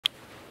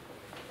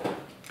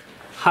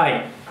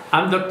Hi,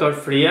 I'm Dr.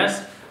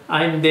 Frías.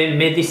 I'm the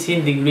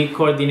medicine degree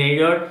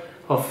coordinator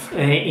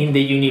in the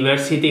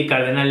University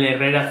Cardenal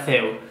Herrera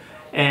CEU.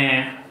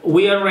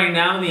 We are right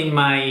now in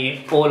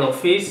my old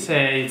office.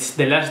 It's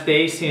the last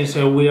day since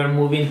we are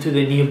moving to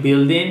the new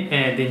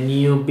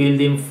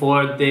building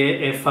for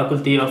the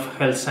Faculty of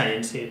Health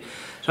Sciences.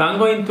 So I'm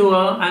going to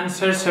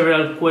answer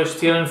several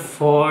questions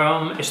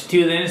from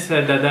students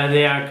that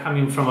they are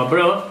coming from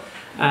abroad,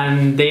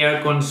 and they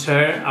are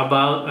concerned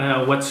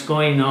about what's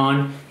going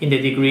on in the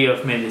degree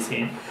of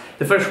medicine.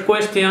 The first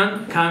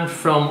question comes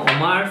from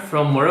Omar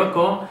from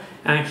Morocco,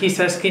 and he's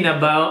asking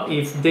about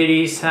if there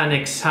is an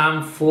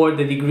exam for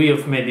the degree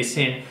of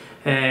medicine.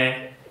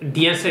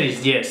 The answer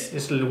is yes.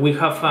 We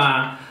have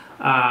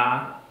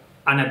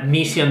an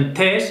admission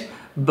test,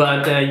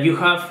 but you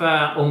have,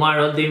 Omar,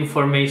 all the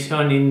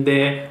information in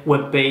the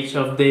webpage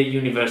of the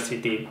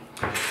university.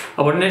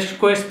 Our next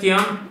question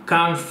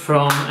comes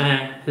from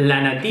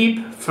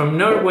Lanadip from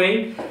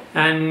Norway,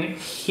 and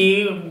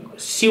she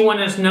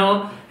wants to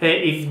know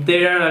if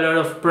there are a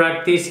lot of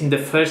practice in the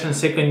first and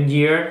second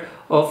year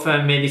of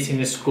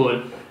medicine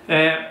school.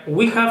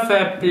 We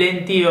have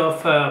plenty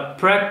of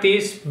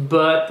practice,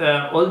 but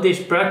all these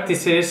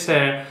practices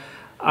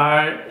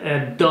are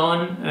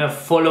done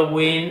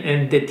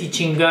following the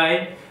teaching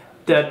guide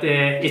that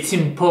it's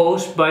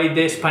imposed by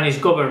the Spanish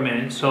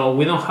government. So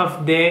we don't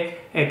have the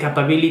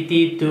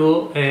capability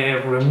to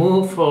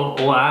remove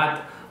or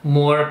add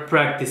more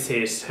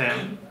practices.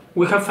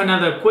 We have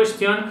another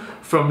question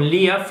from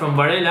Leah from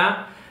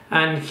Varela,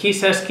 and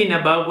he's asking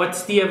about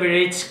what's the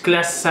average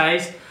class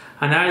size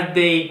and are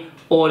they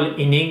all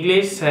in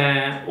English.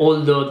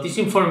 Although this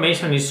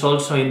information is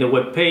also in the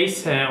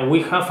webpage,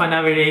 we have an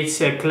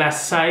average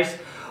class size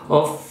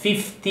of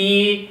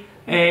 50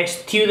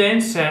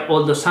 students,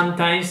 although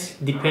sometimes,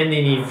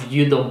 depending if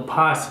you don't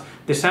pass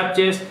the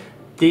subjects,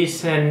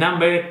 this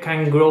number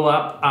can grow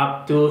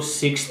up to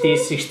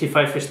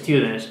 60-65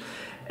 students.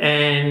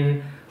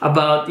 And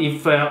about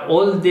if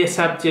all the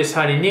subjects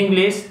are in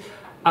English,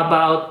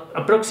 about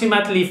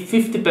approximately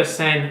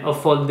 50%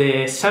 of all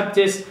the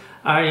subjects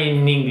are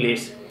in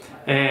English,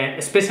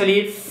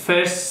 especially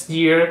first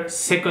year,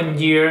 second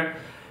year,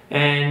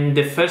 and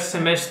the first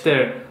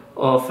semester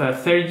of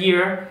third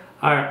year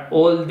are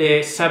all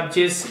the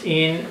subjects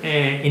in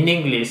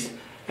English.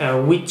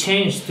 We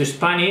changed to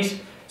Spanish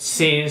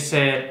since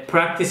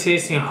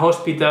practices in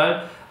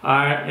hospital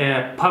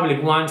are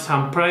public ones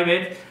and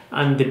private,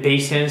 and the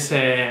patients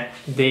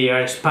they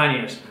are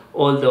Spanish.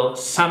 Although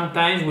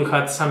sometimes we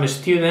had some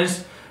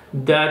students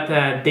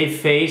that they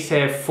face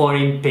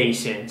foreign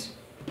patients.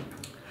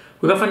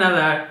 We have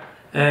another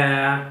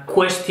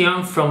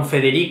question from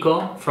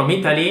Federico from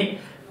Italy,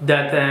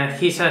 that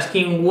he's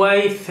asking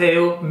why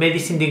CEU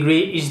medicine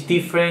degree is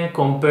different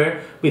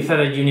compared with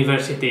other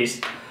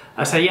universities.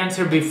 As I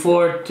answered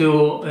before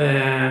to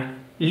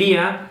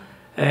Leah,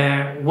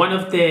 one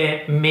of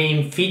the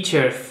main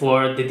features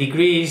for the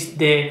degree is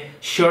the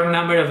short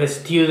number of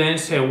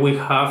students we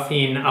have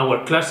in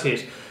our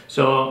classes.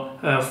 So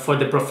for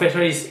the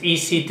professor it's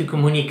easy to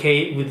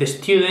communicate with the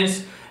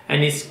students,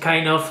 and it's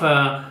kind of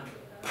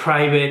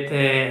private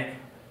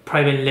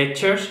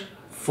lectures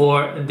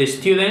for the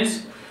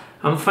students.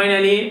 And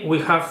finally, we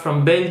have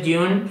from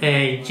Belgium,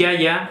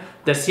 Yaya,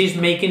 that she's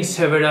making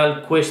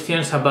several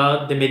questions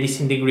about the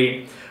medicine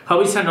degree.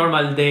 How is a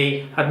normal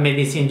day at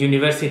medicine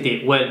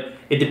university? Well,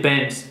 it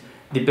depends.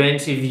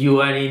 Depends if you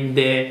are in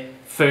the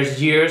first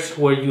years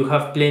where you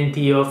have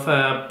plenty of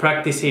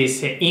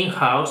practices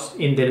in-house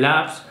in the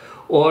labs,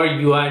 or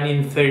you are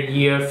in third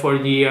year,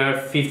 fourth year,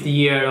 fifth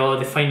year, or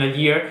the final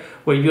year,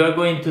 where you are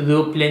going to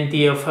do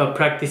plenty of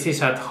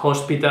practices at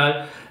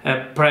hospital,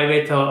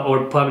 private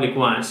or public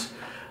ones.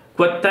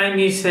 What time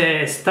is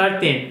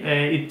starting?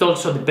 It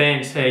also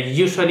depends.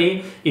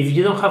 Usually, if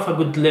you don't have a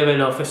good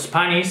level of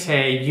Spanish,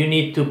 you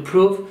need to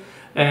prove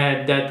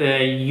that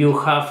you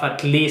have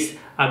at least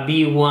a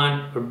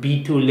B1 or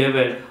B2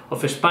 level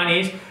of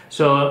Spanish.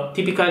 So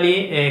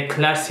typically,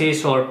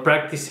 classes or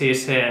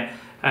practices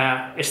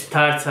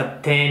starts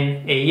at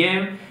 10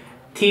 a.m.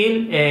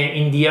 till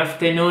in the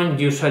afternoon,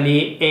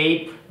 usually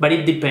 8, but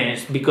it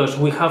depends because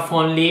we have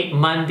only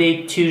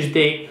Monday,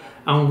 Tuesday,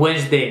 and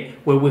Wednesday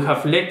where we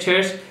have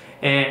lectures.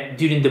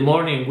 During the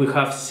morning we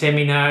have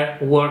seminar,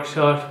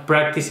 workshops,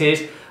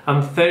 practices,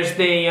 and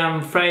Thursday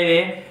and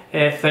Friday,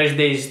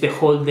 Thursday is the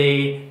whole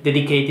day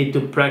dedicated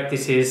to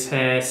practices,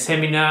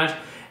 seminars,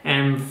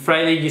 and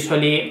Friday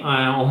usually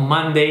on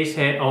Mondays,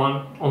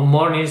 on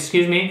mornings,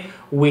 excuse me,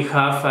 we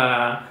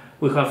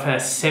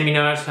have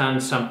seminars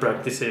and some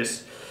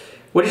practices.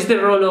 What is the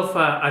role of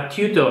a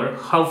tutor?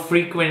 How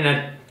frequent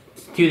a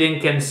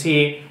student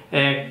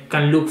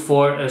can look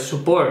for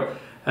support?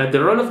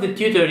 The role of the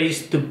tutor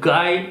is to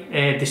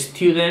guide the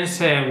students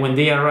when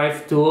they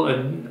arrive to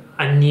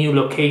a new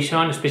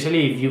location,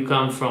 especially if you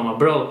come from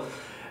abroad.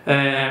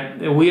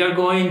 We are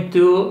going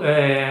to,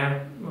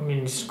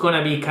 it's going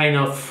to be kind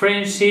of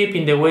friendship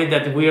in the way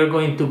that we are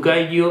going to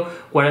guide you.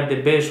 What are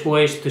the best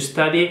ways to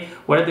study?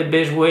 What are the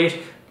best ways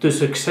to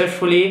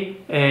successfully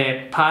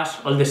pass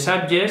all the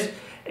subjects?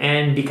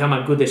 and become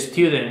a good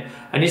student.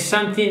 And it's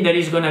something that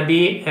is going to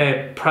be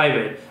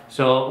private.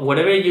 So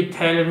whatever you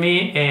tell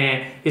me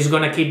is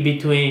going to be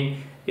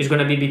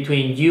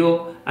between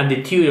you and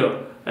the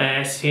tutor,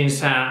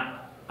 since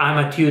I'm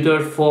a tutor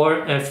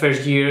for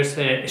first year's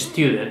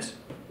students.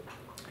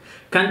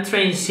 Can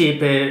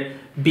traineeship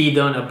be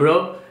done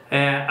abroad?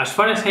 As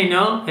far as I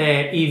know,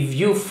 if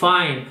you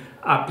find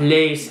a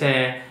place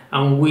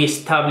and we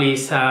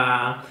establish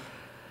a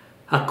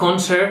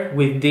concert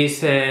with these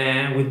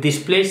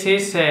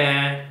places,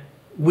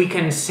 we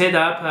can set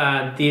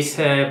up these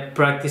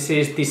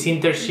practices, these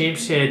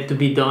internships to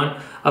be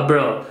done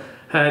abroad.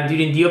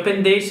 During the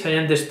open days, I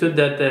understood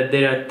that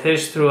there are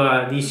tests through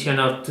addition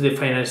to the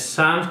final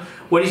exams.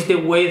 What is the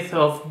weight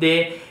of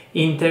the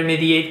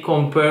intermediate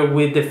compared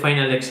with the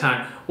final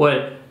exam?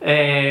 Well,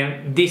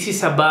 this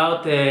is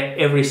about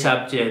every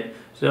subject.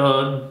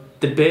 So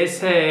the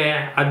best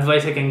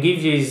advice I can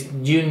give you is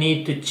you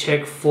need to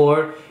check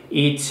for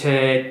each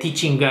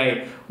teaching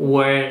guide,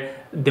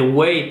 where the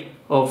weight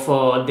of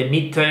the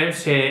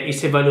midterms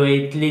is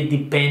evaluated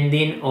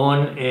depending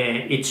on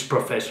each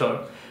professor.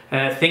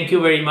 Thank you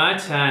very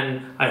much,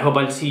 and I hope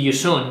I'll see you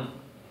soon.